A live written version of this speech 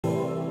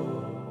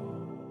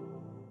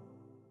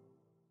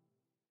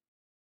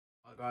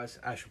Guys,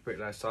 Ash from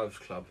Bricklayers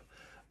Social Club.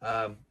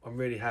 I'm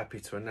really happy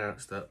to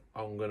announce that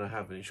I'm going to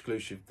have an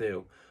exclusive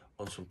deal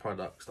on some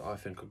products that I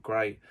think are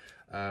great,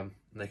 and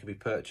they can be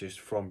purchased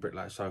from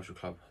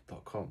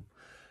bricklayerssocialclub.com.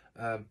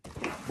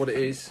 What it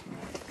is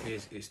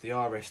it's the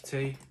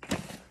RST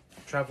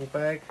travel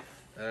bag.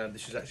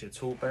 This is actually a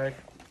tool bag,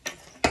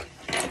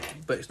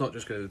 but it's not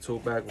just going to be a tool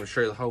bag. I'm going to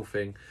show you the whole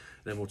thing and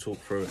then we'll talk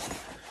through it. So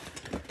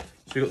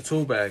you've got the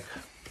tool bag.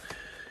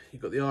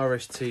 You've got the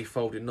RST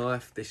folding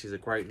knife. This is a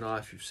great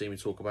knife. You've seen me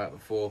talk about it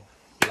before.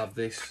 Love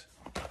this.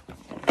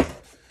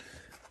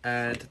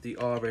 And the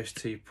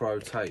RST Pro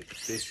tape.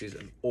 This is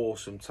an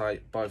awesome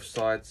tape, both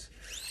sides.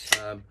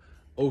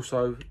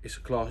 Also, it's a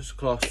class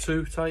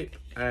 2 tape,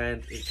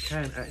 and it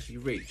can actually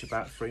reach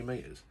about 3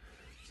 meters.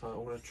 So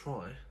I'm going to try.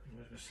 I'm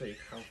going to see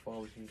how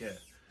far we can get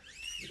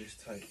with this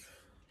tape.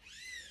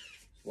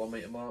 1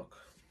 meter mark.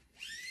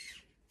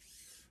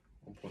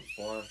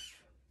 1.5.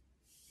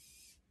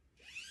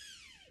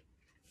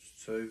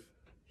 2.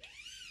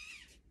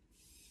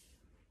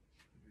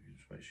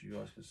 Just make sure you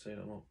guys can see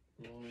that I'm not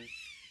lying.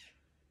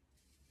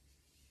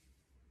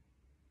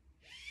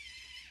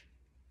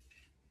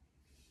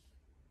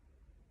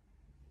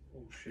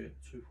 Oh shit,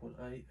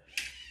 2.8.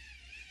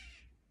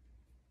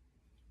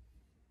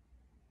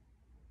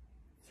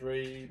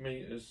 3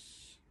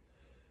 meters.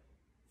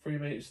 3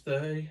 meters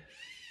 30.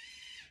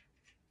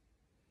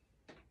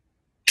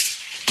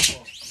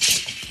 Oh,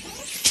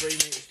 3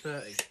 meters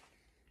 30.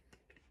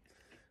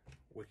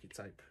 Wicked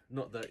tape.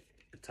 Not that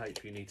the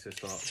tape you need to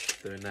start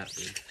doing that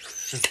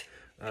with.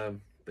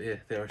 But yeah,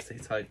 the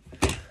RST tape.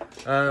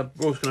 We're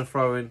also going to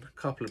throw in a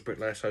couple of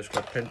Bricklayers Social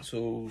Club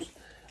pencils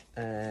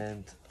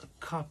and a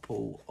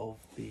couple of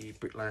the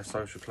Bricklayers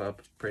Social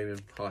Club premium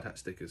hard hat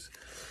stickers.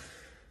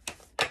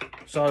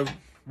 So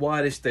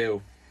why this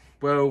deal?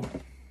 Well,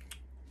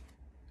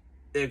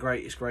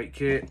 it's great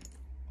kit.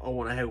 I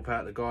want to help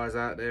out the guys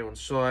out there on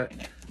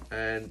site,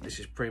 and this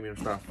is premium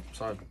stuff.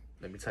 So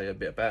let me tell you a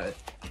bit about it.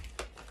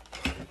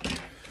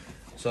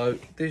 So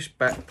this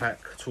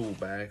backpack tool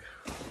bag,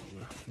 I'm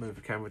gonna move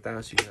the camera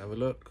down so you can have a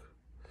look.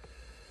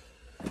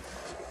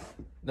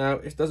 Now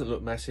it doesn't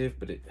look massive,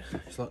 but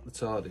it's like the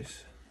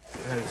TARDIS.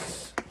 It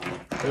has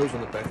wheels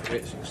on the back of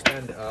it, so you can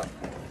stand it up.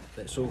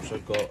 And it's also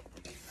got a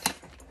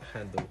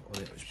handle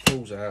on it which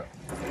pulls out.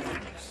 You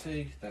can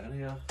see down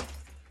here,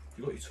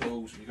 you've got your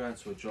tools, and you go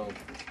into a job,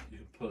 you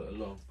can pull it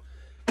along.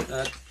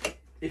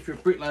 If you're a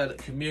bricklayer that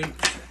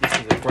commutes, this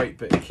is a great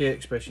bit of kit,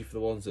 especially for the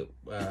ones that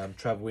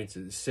travel into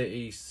the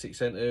cities, city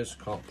centres,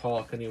 can't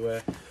park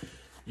anywhere.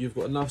 You've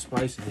got enough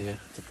space in here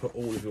to put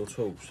all of your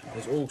tools.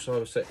 There's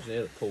also a section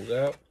here that pulls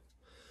out,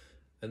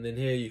 and then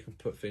here you can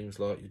put things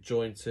like your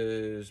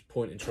jointers,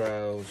 pointing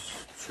trowels,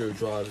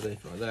 screwdrivers,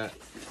 anything like that.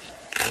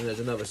 And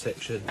there's another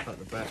section at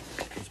the back,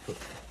 just put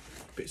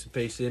bits and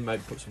pieces in,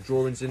 maybe put some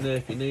drawings in there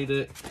if you need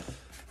it.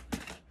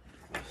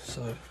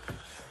 So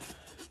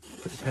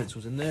put your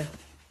pencils in there.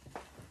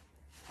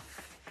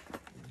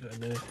 Go in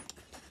there,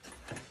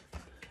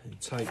 and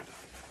tape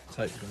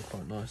go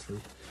quite nicely.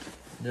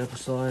 On the other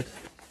side,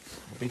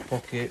 a big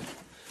pocket,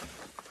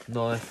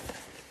 knife,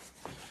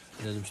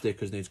 and then some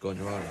stickers need to go on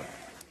your own.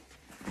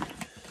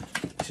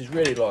 This is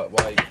really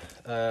lightweight.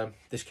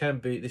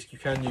 You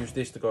can use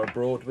this to go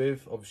abroad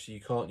with. Obviously, you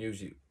can't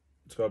use it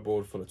to go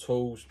abroad full of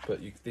tools, but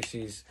this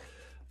is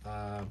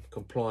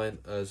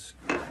compliant as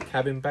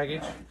cabin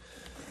baggage.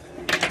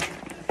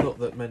 Not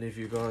that many of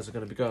you guys are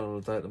going to be going on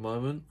holiday at the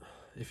moment.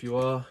 If you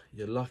are,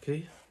 you're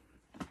lucky.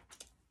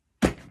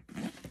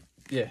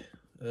 Yeah,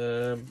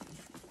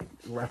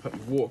 wrap up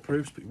your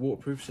waterproofs, put your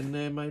waterproofs in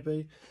there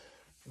maybe.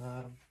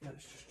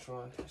 Let's just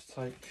try, let's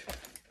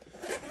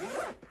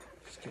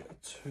get a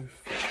 2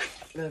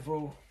 foot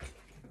level.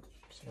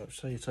 So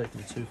say you're taking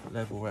a 2 foot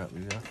level out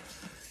with you,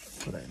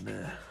 put that in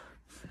there.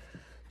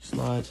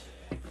 Slide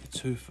your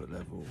 2 foot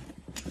level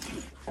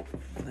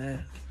in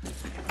there.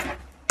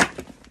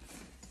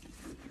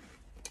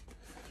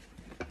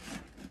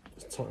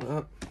 Tighten it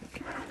up,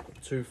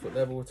 2 foot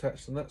level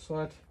attached on that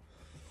side.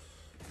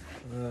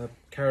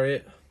 Carry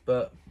it,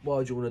 but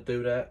why do you want to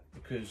do that?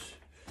 Because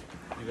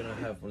you're going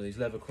to have one of these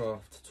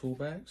Leathercraft tool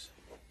bags.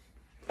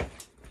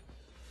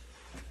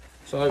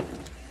 So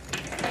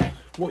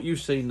what you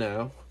see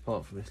now,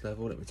 apart from this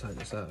level, let me take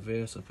this out of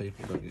here so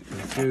people don't get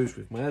confused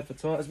with my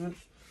advertisement.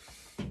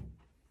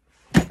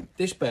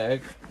 This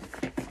bag,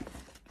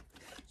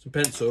 some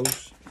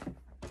pencils,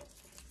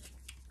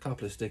 a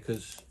couple of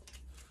stickers,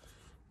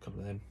 a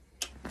couple of them.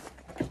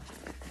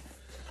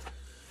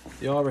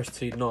 The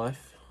RST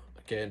knife,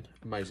 again,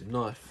 amazing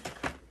knife.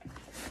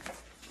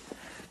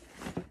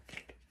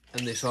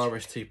 And this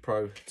RST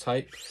Pro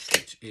tape,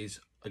 which is,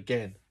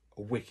 again,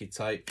 a wicked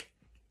tape.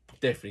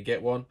 Definitely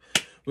get one.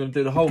 We're going to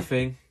do the whole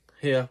thing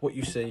here, what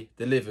you see,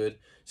 delivered,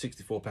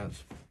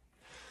 £64.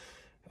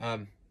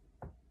 You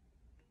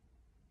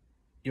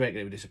ain't going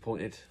to be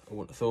disappointed, I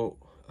wouldn't have thought.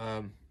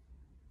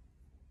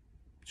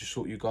 Just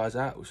sort you guys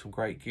out with some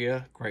great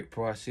gear, great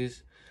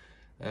prices.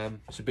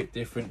 It's a bit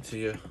different to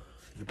your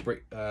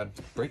the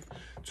brick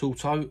tool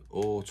tote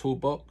or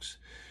toolbox.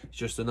 It's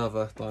just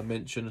another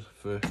dimension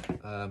for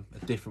a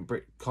different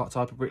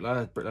type of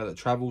bricklayer that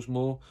travels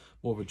more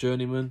of a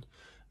journeyman,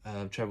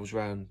 travels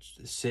around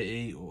the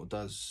city or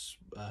does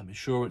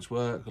insurance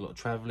work, a lot of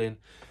travelling.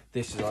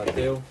 This is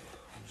ideal.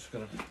 I'm just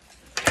gonna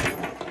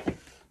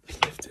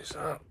lift this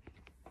up.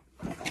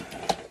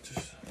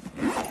 Just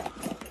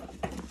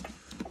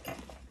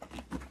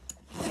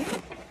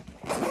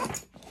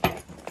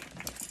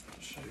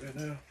show you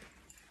now.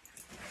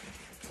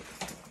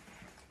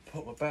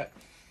 Put my back.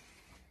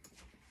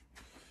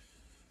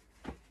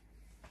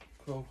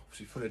 Cool.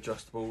 Obviously fully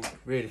adjustable,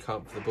 really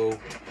comfortable.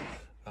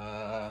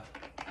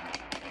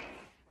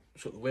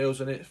 It's got the wheels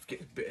on it. If it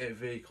gets a bit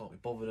heavy, can't be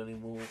bothered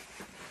anymore.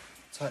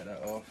 Take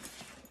that off.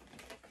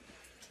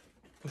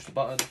 Push the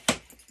button.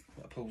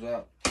 That pulls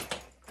out.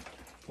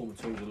 Pull my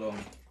tools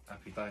along.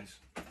 Happy days.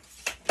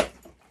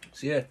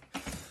 So yeah,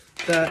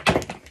 that,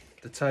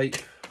 the tape,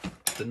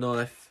 the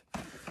knife,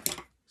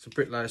 some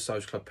Bricklayers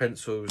Social Club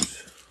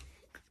pencils,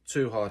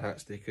 2 hard hat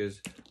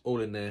stickers,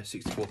 all in there,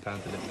 £64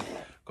 delivered.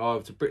 Go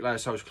over to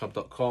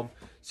bricklayerssocialclub.com,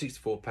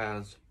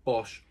 £64,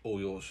 Bosch, all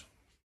yours.